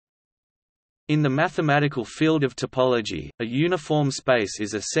In the mathematical field of topology, a uniform space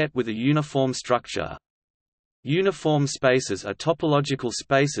is a set with a uniform structure. Uniform spaces are topological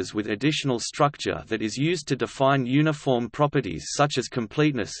spaces with additional structure that is used to define uniform properties such as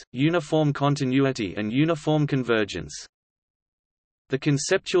completeness, uniform continuity and uniform convergence. The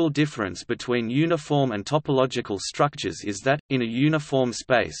conceptual difference between uniform and topological structures is that, in a uniform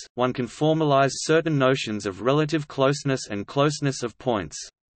space, one can formalize certain notions of relative closeness and closeness of points.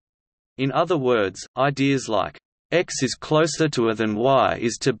 In other words, ideas like, X is closer to A than Y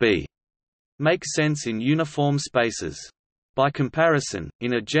is to B, make sense in uniform spaces. By comparison,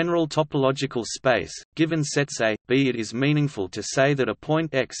 in a general topological space, given sets A, B, it is meaningful to say that a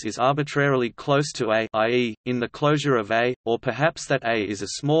point X is arbitrarily close to A, i.e., in the closure of A, or perhaps that A is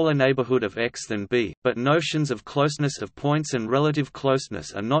a smaller neighborhood of X than B, but notions of closeness of points and relative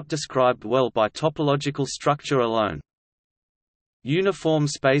closeness are not described well by topological structure alone. Uniform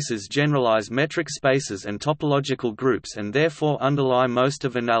spaces generalize metric spaces and topological groups and therefore underlie most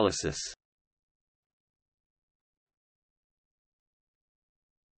of analysis.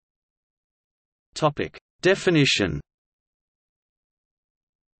 Definition.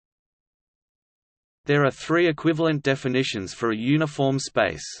 There are three equivalent definitions for a uniform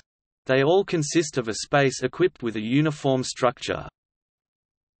space. They all consist of a space equipped with a uniform structure.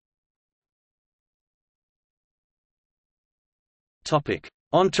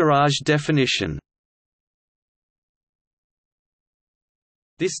 Entourage definition.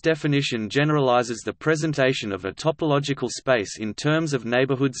 This definition generalizes the presentation of a topological space in terms of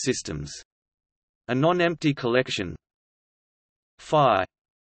neighborhood systems. A non-empty collection phi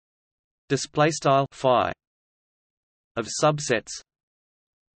phi of subsets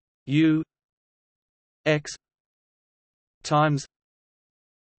U X times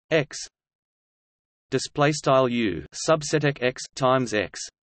X U subset X times X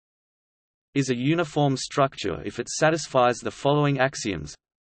is a uniform structure if it satisfies the following axioms.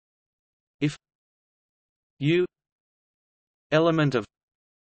 If U element of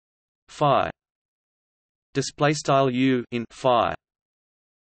phi U in phi,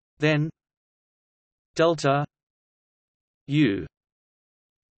 then delta U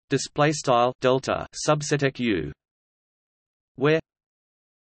delta subset U, where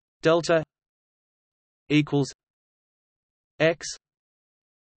delta equals X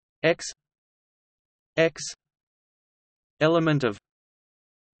element of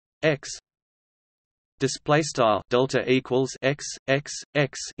X delta equals X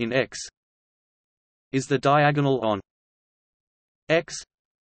in X is the diagonal on X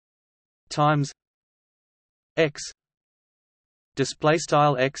times X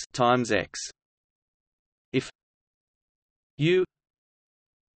X times X. If U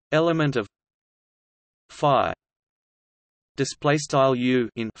element of phi U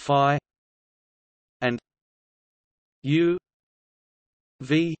in phi and U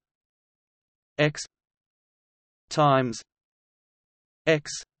V X times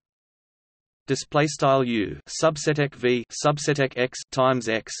X U subset V subset X times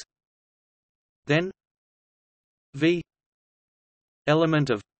X, then V element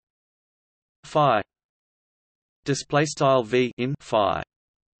of phi V in phi.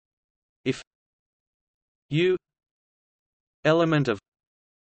 If U element of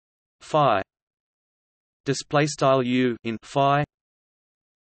phi U in phi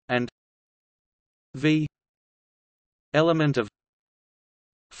and V element of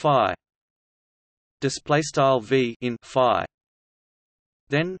phi V in phi,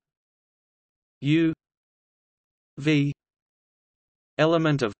 then U V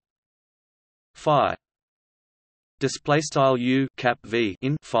element of phi U cap V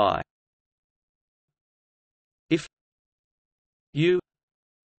in phi. If U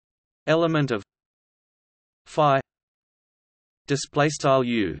element of phi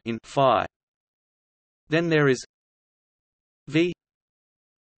U in phi, then there is V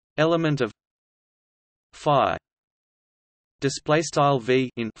element of phi V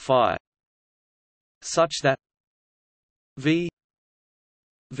in phi, such that V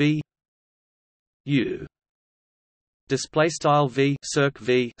U V circ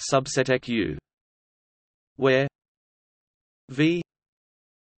V subset U, where V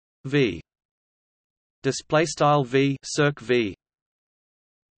V circ V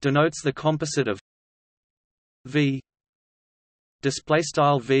denotes the composite of V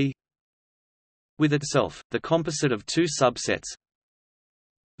V with itself, the composite of two subsets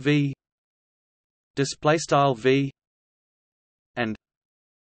V V and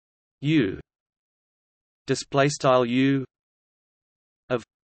U U of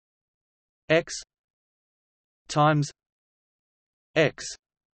X times X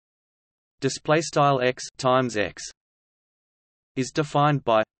display style x times x is defined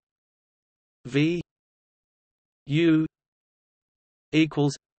by v u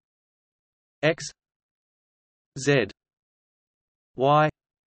equals x z y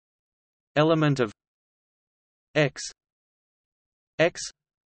element of x x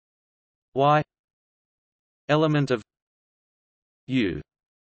y element of u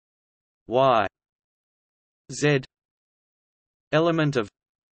y z element of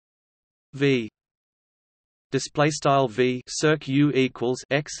v display style v circ u equals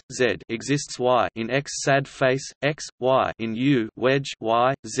x z exists y in x sad face x y in u wedge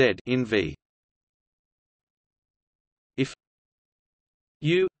y z in v. If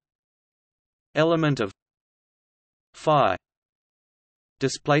u element of phi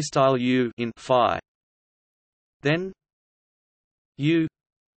display style u in phi, then u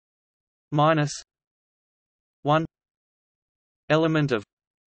minus 1 element of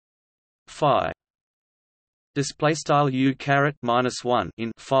phi display style u caret minus 1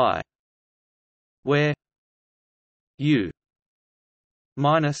 in phi, where u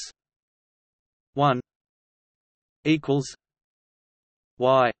minus 1 equals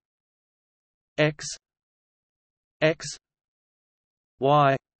y x x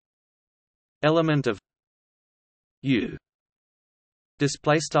y element of u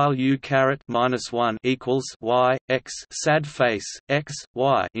display style u caret minus 1 equals y x sad face x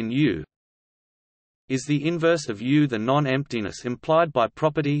y in u is the inverse of u. The non-emptiness implied by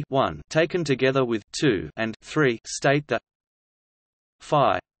property 1 taken together with 2 and 3 state that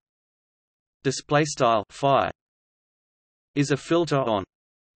phi display style phi is a filter on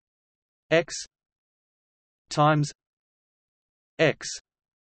x times x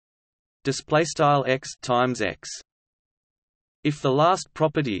display style x times x. If the last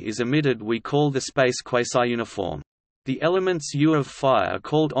property is omitted, we call the space quasi-uniform. The elements U of phi are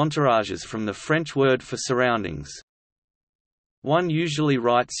called entourages from the French word for surroundings. One usually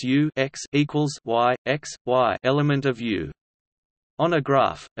writes U x equals y x y element of U. On a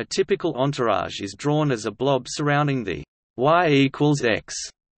graph, a typical entourage is drawn as a blob surrounding the y equals x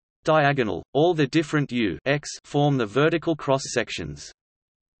diagonal. All the different U x form the vertical cross sections.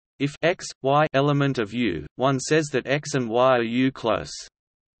 If x, y element of U, one says that x and y are U close.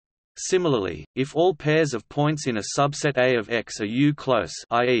 Similarly, if all pairs of points in a subset A of X are U close,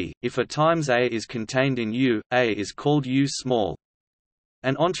 i.e., if A times A is contained in U, A is called U small.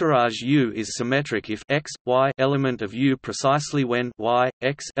 An entourage U is symmetric if X, Y element of U precisely when Y,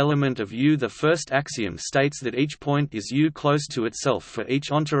 X element of U. The first axiom states that each point is U close to itself for each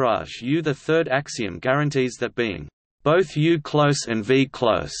entourage U. The third axiom guarantees that being both U close and V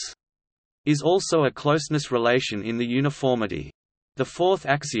close is also a closeness relation in the uniformity. The fourth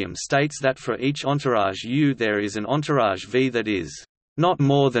axiom states that for each entourage U there is an entourage V that is not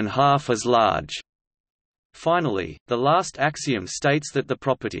more than half as large. Finally, the last axiom states that the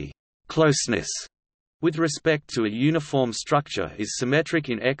property closeness with respect to a uniform structure is symmetric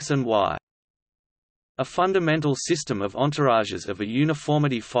in X and Y. A fundamental system of entourages of a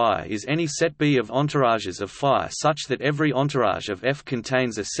uniformity phi is any set B of entourages of phi such that every entourage of F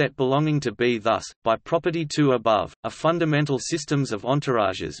contains a set belonging to B. Thus, by property 2 above, a fundamental systems of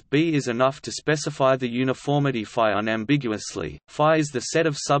entourages B is enough to specify the uniformity phi unambiguously. Phi is the set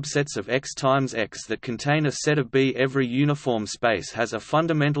of subsets of X times X that contain a set of B. Every uniform space has a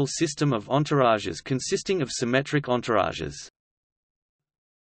fundamental system of entourages consisting of symmetric entourages.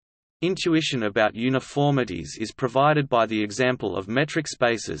 Intuition about uniformities is provided by the example of metric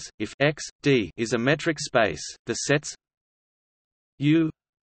spaces. If X, D is a metric space, the sets U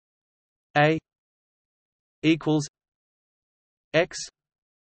A equals X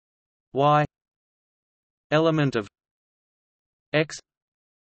Y element of X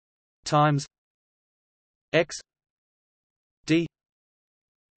times X D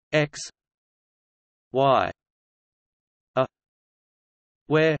X Y a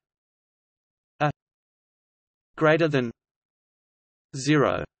where greater than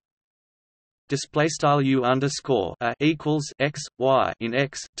 0. Display style U underscore a equals X Y in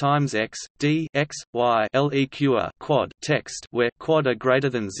X times X D X Y LEQ quad text where quad are greater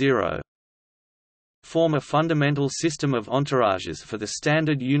than 0. Form a fundamental system of entourages for the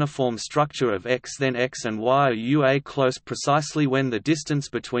standard uniform structure of X. Then X and Y are UA close precisely when the distance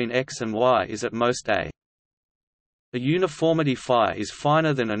between X and Y is at most A. A uniformity phi is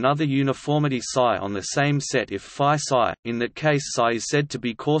finer than another uniformity psi on the same set if phi psi. In that case, psi is said to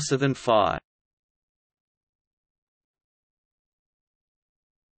be coarser than phi.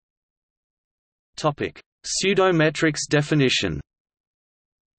 Topic: Pseudometrics definition.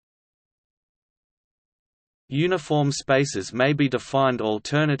 Uniform spaces may be defined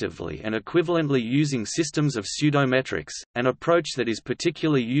alternatively and equivalently using systems of pseudometrics, an approach that is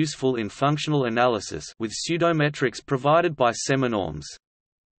particularly useful in functional analysis with pseudometrics provided by seminorms.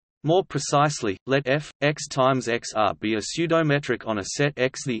 More precisely, let f x times xr be a pseudometric on a set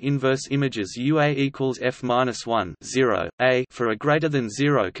X. The inverse images UA equals f-1 0 a for a greater than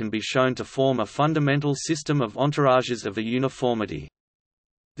 0 can be shown to form a fundamental system of entourages of a uniformity.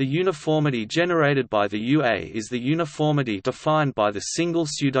 The uniformity generated by the UA is the uniformity defined by the single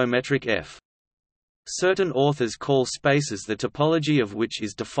pseudometric f. Certain authors call spaces the topology of which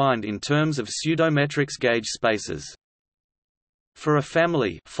is defined in terms of pseudometrics gauge spaces. For a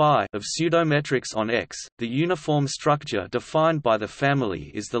family phi of pseudometrics on X, the uniform structure defined by the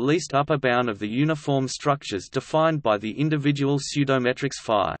family is the least upper bound of the uniform structures defined by the individual pseudometrics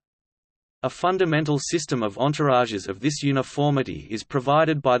phi. A fundamental system of entourages of this uniformity is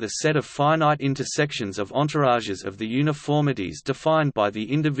provided by the set of finite intersections of entourages of the uniformities defined by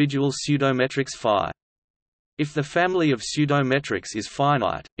the individual pseudometrics phi. If the family of pseudometrics is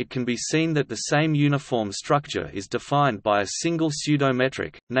finite, it can be seen that the same uniform structure is defined by a single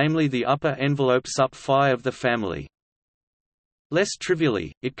pseudometric, namely the upper envelope sup phi of the family. Less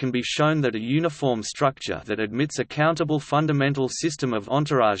trivially, it can be shown that a uniform structure that admits a countable fundamental system of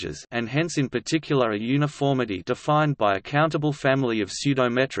entourages and hence in particular a uniformity defined by a countable family of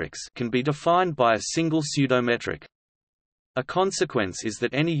pseudometrics can be defined by a single pseudometric. A consequence is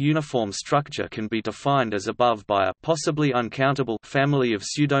that any uniform structure can be defined as above by a possibly uncountable family of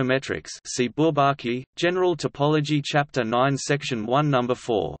pseudometrics. See Bourbaki, General Topology Chapter 9 Section 1 Number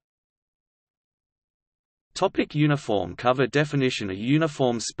 4. Topic: uniform cover definition. A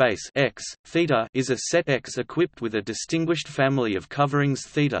uniform space X, theta is a set X equipped with a distinguished family of coverings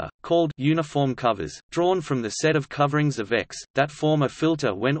theta, called uniform covers, drawn from the set of coverings of X, that form a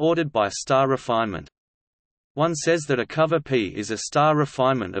filter when ordered by star refinement. One says that a cover P is a star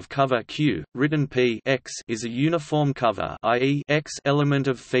refinement of cover Q, written P X is a uniform cover, i.e. X element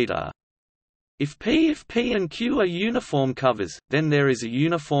of theta. If P and Q are uniform covers, then there is a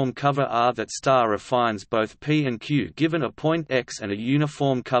uniform cover R that star refines both P and Q given a point X and a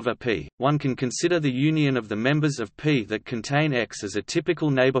uniform cover P. One can consider the union of the members of P that contain X as a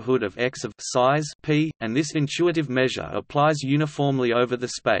typical neighborhood of X of size P, and this intuitive measure applies uniformly over the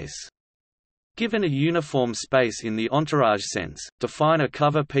space. Given a uniform space in the entourage sense, define a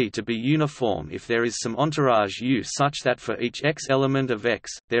cover P to be uniform if there is some entourage U such that for each X element of X,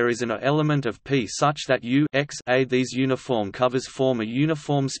 there is an A element of P such that U X A. These uniform covers form a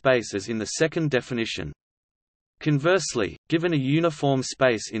uniform space as in the second definition. Conversely, given a uniform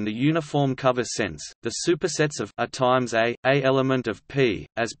space in the uniform cover sense, the supersets of A times A element of P,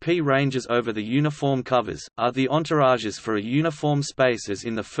 as P ranges over the uniform covers, are the entourages for a uniform space as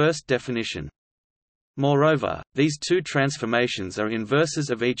in the first definition. Moreover, these two transformations are inverses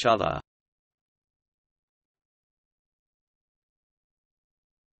of each other.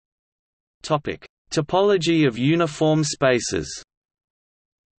 Topic: Topology of uniform spaces.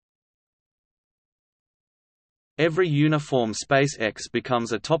 Every uniform space X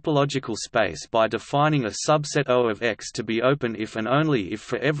becomes a topological space by defining a subset O of X to be open if and only if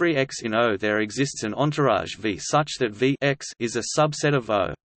for every X in O there exists an entourage V such that V X is a subset of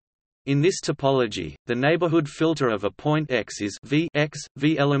O. In this topology, the neighborhood filter of a point X is V X,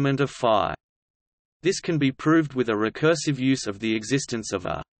 V element of phi. This can be proved with a recursive use of the existence of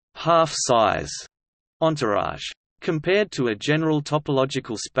a half-size entourage. Compared to a general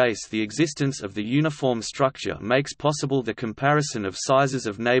topological space, the existence of the uniform structure makes possible the comparison of sizes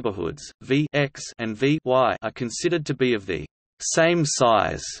of neighborhoods. V X and V Y are considered to be of the same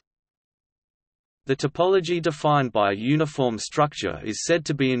size. The topology defined by a uniform structure is said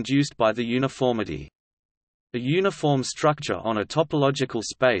to be induced by the uniformity. A uniform structure on a topological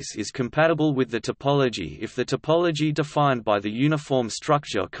space is compatible with the topology if the topology defined by the uniform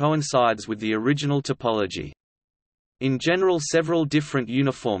structure coincides with the original topology. In general, several different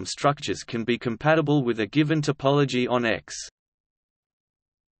uniform structures can be compatible with a given topology on X.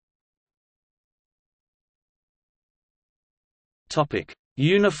 Topic: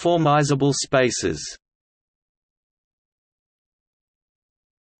 Uniformizable spaces.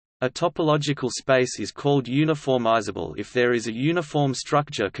 A topological space is called uniformizable if there is a uniform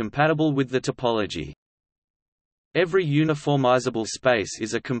structure compatible with the topology. Every uniformizable space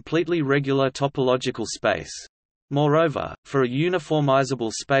is a completely regular topological space. Moreover, for a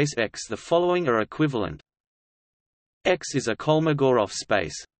uniformizable space X, the following are equivalent. X is a Kolmogorov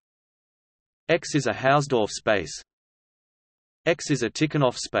space. X is a Hausdorff space. X is a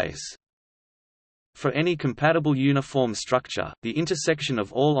Tikhonov space. For any compatible uniform structure, the intersection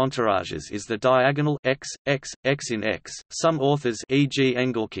of all entourages is the diagonal x, x, x in X. Some authors, e.g.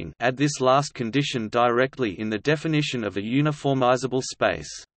 Engelking, add this last condition directly in the definition of a uniformizable space.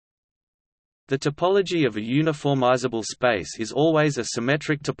 The topology of a uniformizable space is always a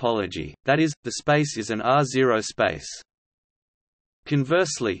symmetric topology, that is, the space is an R0 space.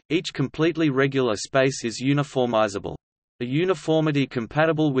 Conversely, each completely regular space is uniformizable. A uniformity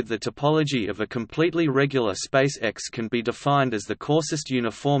compatible with the topology of a completely regular space X can be defined as the coarsest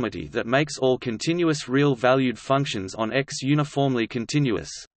uniformity that makes all continuous real-valued functions on X uniformly continuous.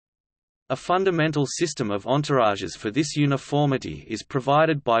 A fundamental system of entourages for this uniformity is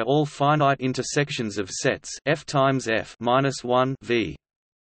provided by all finite intersections of sets f times f minus 1 v,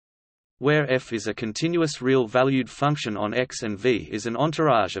 where f is a continuous real-valued function on X and v is an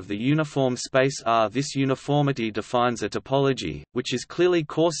entourage of the uniform space R. This uniformity defines a topology, which is clearly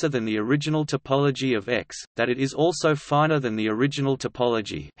coarser than the original topology of X, that it is also finer than the original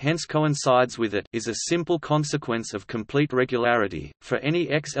topology, hence coincides with it, is a simple consequence of complete regularity. For any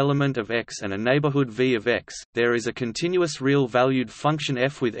X element of X and a neighborhood V of X, there is a continuous real-valued function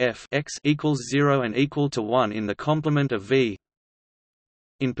f with f x equals 0 and equal to 1 in the complement of V.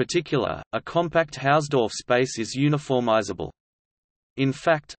 In particular, a compact Hausdorff space is uniformizable. In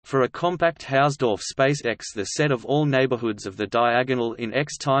fact, for a compact Hausdorff space X, the set of all neighborhoods of the diagonal in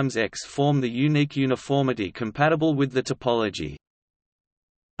X times X form the unique uniformity compatible with the topology.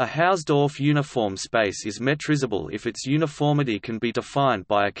 A Hausdorff uniform space is metrizable if its uniformity can be defined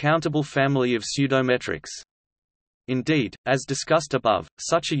by a countable family of pseudometrics. Indeed, as discussed above,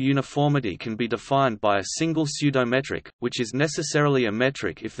 such a uniformity can be defined by a single pseudometric, which is necessarily a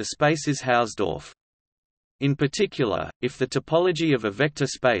metric if the space is Hausdorff. In particular, if the topology of a vector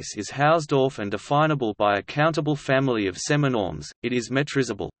space is Hausdorff and definable by a countable family of seminorms, it is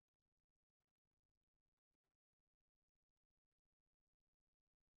metrizable.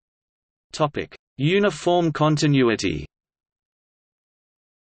 Uniform continuity.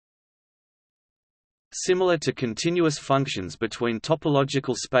 Similar to continuous functions between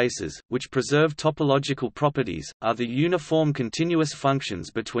topological spaces, which preserve topological properties, are the uniform continuous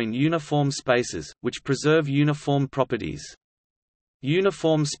functions between uniform spaces, which preserve uniform properties.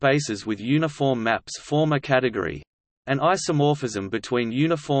 Uniform spaces with uniform maps form a category. An isomorphism between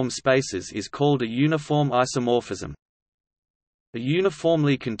uniform spaces is called a uniform isomorphism. A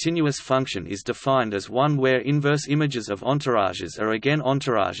uniformly continuous function is defined as one where inverse images of entourages are again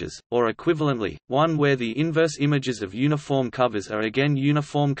entourages, or equivalently, one where the inverse images of uniform covers are again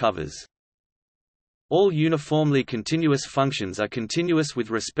uniform covers. All uniformly continuous functions are continuous with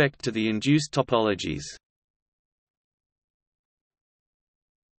respect to the induced topologies.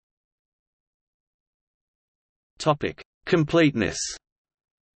 Completeness.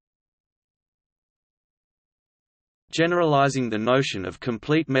 Generalizing the notion of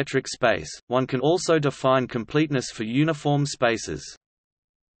complete metric space, one can also define completeness for uniform spaces.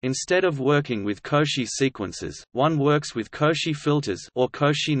 Instead of working with Cauchy sequences, one works with Cauchy filters or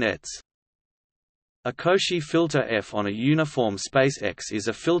Cauchy nets. A Cauchy filter F on a uniform space X is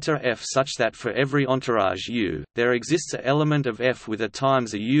a filter F such that for every entourage U, there exists a element of F with a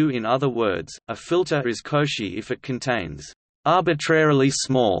times a U. In other words, a filter is Cauchy if it contains arbitrarily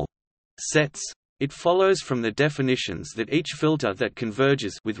small sets. It follows from the definitions that each filter that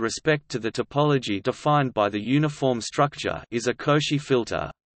converges with respect to the topology defined by the uniform structure is a Cauchy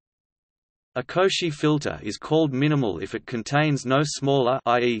filter. A Cauchy filter is called minimal if it contains no smaller,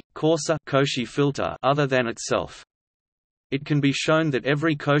 i.e., coarser Cauchy filter other than itself. It can be shown that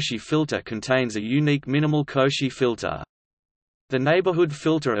every Cauchy filter contains a unique minimal Cauchy filter. The neighborhood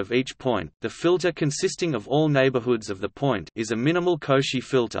filter of each point, the filter consisting of all neighborhoods of the point, is a minimal Cauchy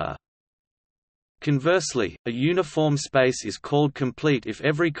filter. Conversely, a uniform space is called complete if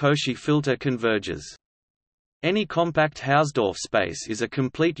every Cauchy filter converges. Any compact Hausdorff space is a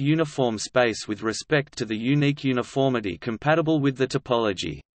complete uniform space with respect to the unique uniformity compatible with the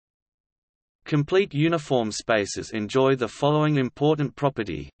topology. Complete uniform spaces enjoy the following important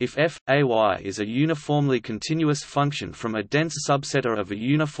property: if f, A is a uniformly continuous function from a dense subsetter of a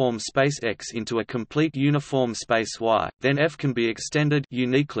uniform space X into a complete uniform space Y, then f can be extended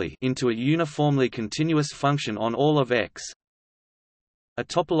uniquely into a uniformly continuous function on all of X. A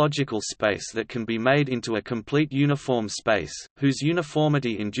topological space that can be made into a complete uniform space, whose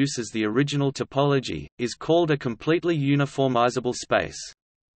uniformity induces the original topology, is called a completely uniformizable space.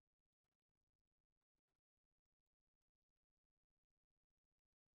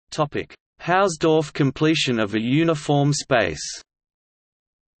 Hausdorff completion of a uniform space.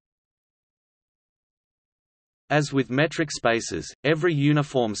 As with metric spaces, every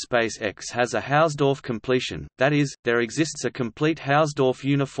uniform space X has a Hausdorff completion, that is, there exists a complete Hausdorff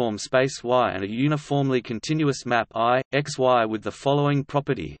uniform space Y and a uniformly continuous map I, XY with the following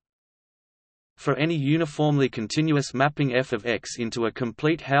property. For any uniformly continuous mapping f of X into a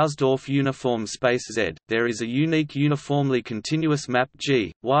complete Hausdorff uniform space Z, there is a unique uniformly continuous map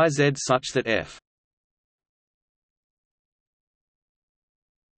G, Y Z such that f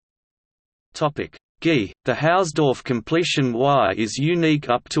G, the Hausdorff completion Y is unique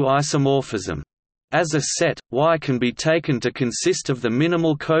up to isomorphism. As a set, Y can be taken to consist of the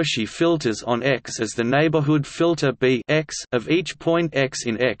minimal Cauchy filters on X as the neighborhood filter B X of each point X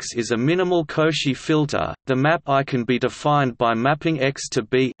in X is a minimal Cauchy filter. The map I can be defined by mapping X to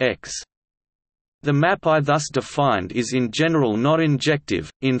B X. The map I thus defined is in general not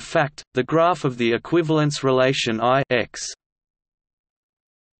injective. In fact, the graph of the equivalence relation I X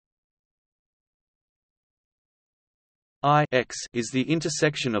I X is the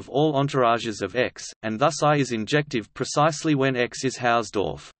intersection of all entourages of X, and thus I is injective precisely when X is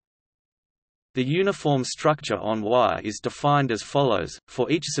Hausdorff. The uniform structure on Y is defined as follows,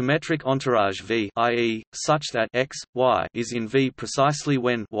 for each symmetric entourage V, i.e., such that X, Y is in V precisely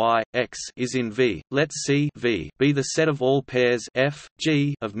when Y, X is in V. Let C V be the set of all pairs F,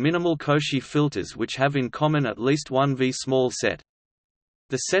 G of minimal Cauchy filters which have in common at least one V small set.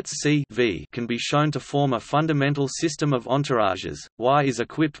 The sets C V can be shown to form a fundamental system of entourages. Y is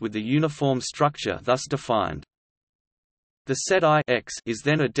equipped with the uniform structure thus defined. The set I X is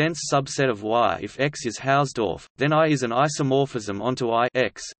then a dense subset of Y if X is Hausdorff, then I is an isomorphism onto I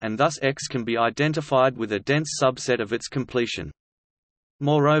X, and thus X can be identified with a dense subset of its completion.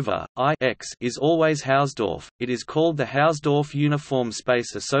 Moreover, I X is always Hausdorff. It is called the Hausdorff uniform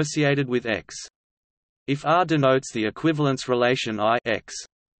space associated with X. If R denotes the equivalence relation I X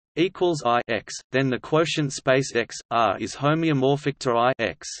equals I X, then the quotient space X R is homeomorphic to I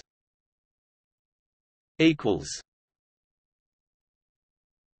X. Equals.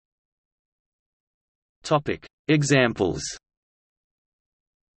 Topic Examples.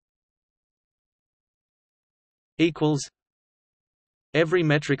 Equals. Every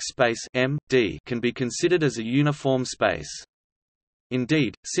metric space M D can be considered as a uniform space.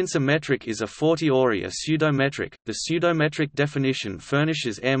 Indeed, since a metric is a fortiori a pseudometric, the pseudometric definition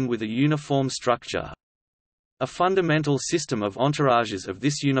furnishes M with a uniform structure. A fundamental system of entourages of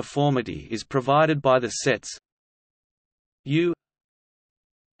this uniformity is provided by the sets U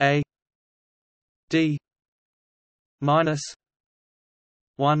A D minus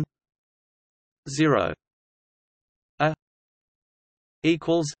 1 0 A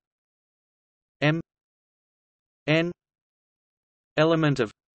equals M N element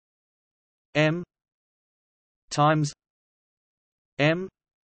of M times M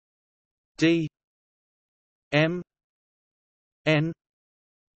D M N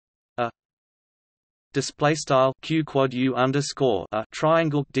a display style q quad u underscore a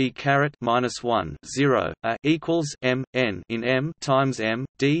triangle d caret minus 1 0 a equals M N in M times M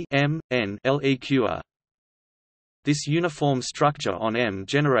D M N leq a. This uniform structure on M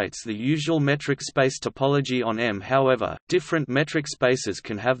generates the usual metric space topology on M. However, different metric spaces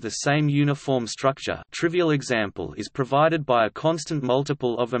can have the same uniform structure. Trivial example is provided by a constant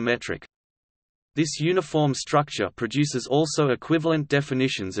multiple of a metric. This uniform structure produces also equivalent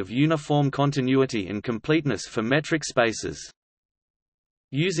definitions of uniform continuity and completeness for metric spaces.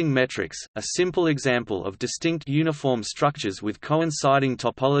 Using metrics, a simple example of distinct uniform structures with coinciding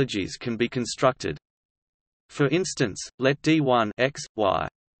topologies can be constructed. For instance, let D1 x, y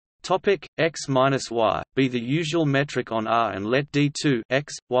topic x minus y be the usual metric on R, and let D2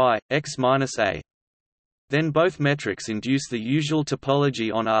 x, y, x minus a. Then both metrics induce the usual topology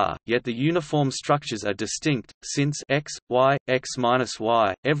on R, yet the uniform structures are distinct, since x, y, x minus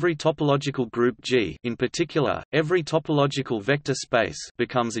y, every topological group G, in particular, every topological vector space,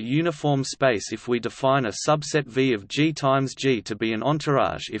 becomes a uniform space if we define a subset V of G times G to be an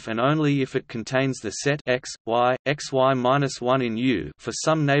entourage if and only if it contains the set x, y, xy minus 1 in U for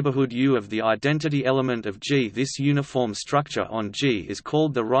some neighborhood U of the identity element of G. This uniform structure on G is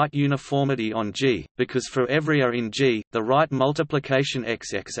called the right uniformity on G, because for every A in G, the right multiplication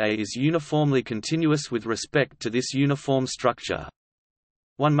XXA is uniformly continuous with respect to this uniform structure.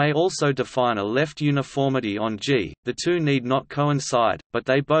 One may also define a left uniformity on G. The two need not coincide, but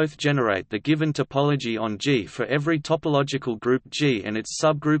they both generate the given topology on G for every topological group G and its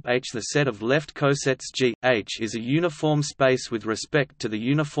subgroup H. The set of left cosets G, H is a uniform space with respect to the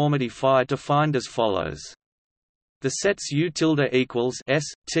uniformity phi defined as follows. The sets U tilde equals S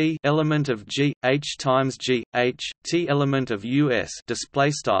T element of G H times G H T element of U S display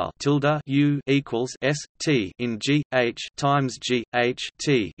style tilde U equals S T in G H times G H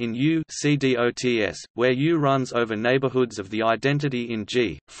T in U C dots, where U runs over neighborhoods of the identity in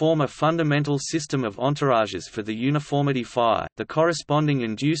G, form a fundamental system of entourages for the uniformity phi. The corresponding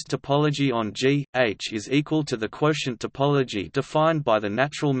induced topology on G H is equal to the quotient topology defined by the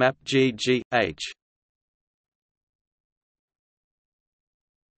natural map G G H.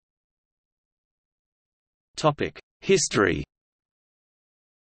 History.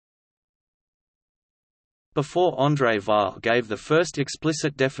 Before André Weil gave the first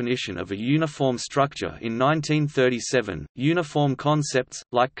explicit definition of a uniform structure in 1937, uniform concepts,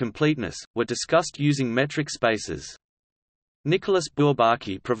 like completeness, were discussed using metric spaces. Nicolas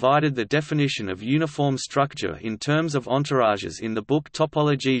Bourbaki provided the definition of uniform structure in terms of entourages in the book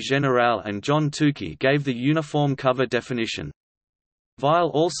Topologie générale, and John Tukey gave the uniform cover definition. Weil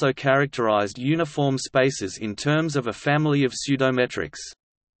also characterized uniform spaces in terms of a family of pseudometrics.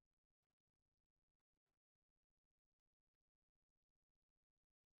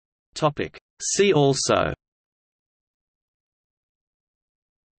 See also: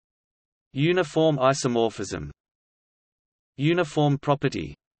 uniform isomorphism, uniform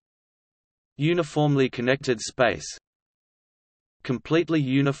property, uniformly connected space, completely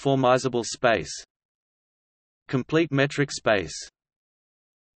uniformizable space, complete metric space,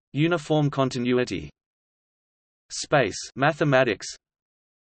 uniform continuity, space mathematics,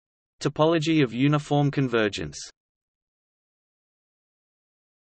 topology of uniform convergence.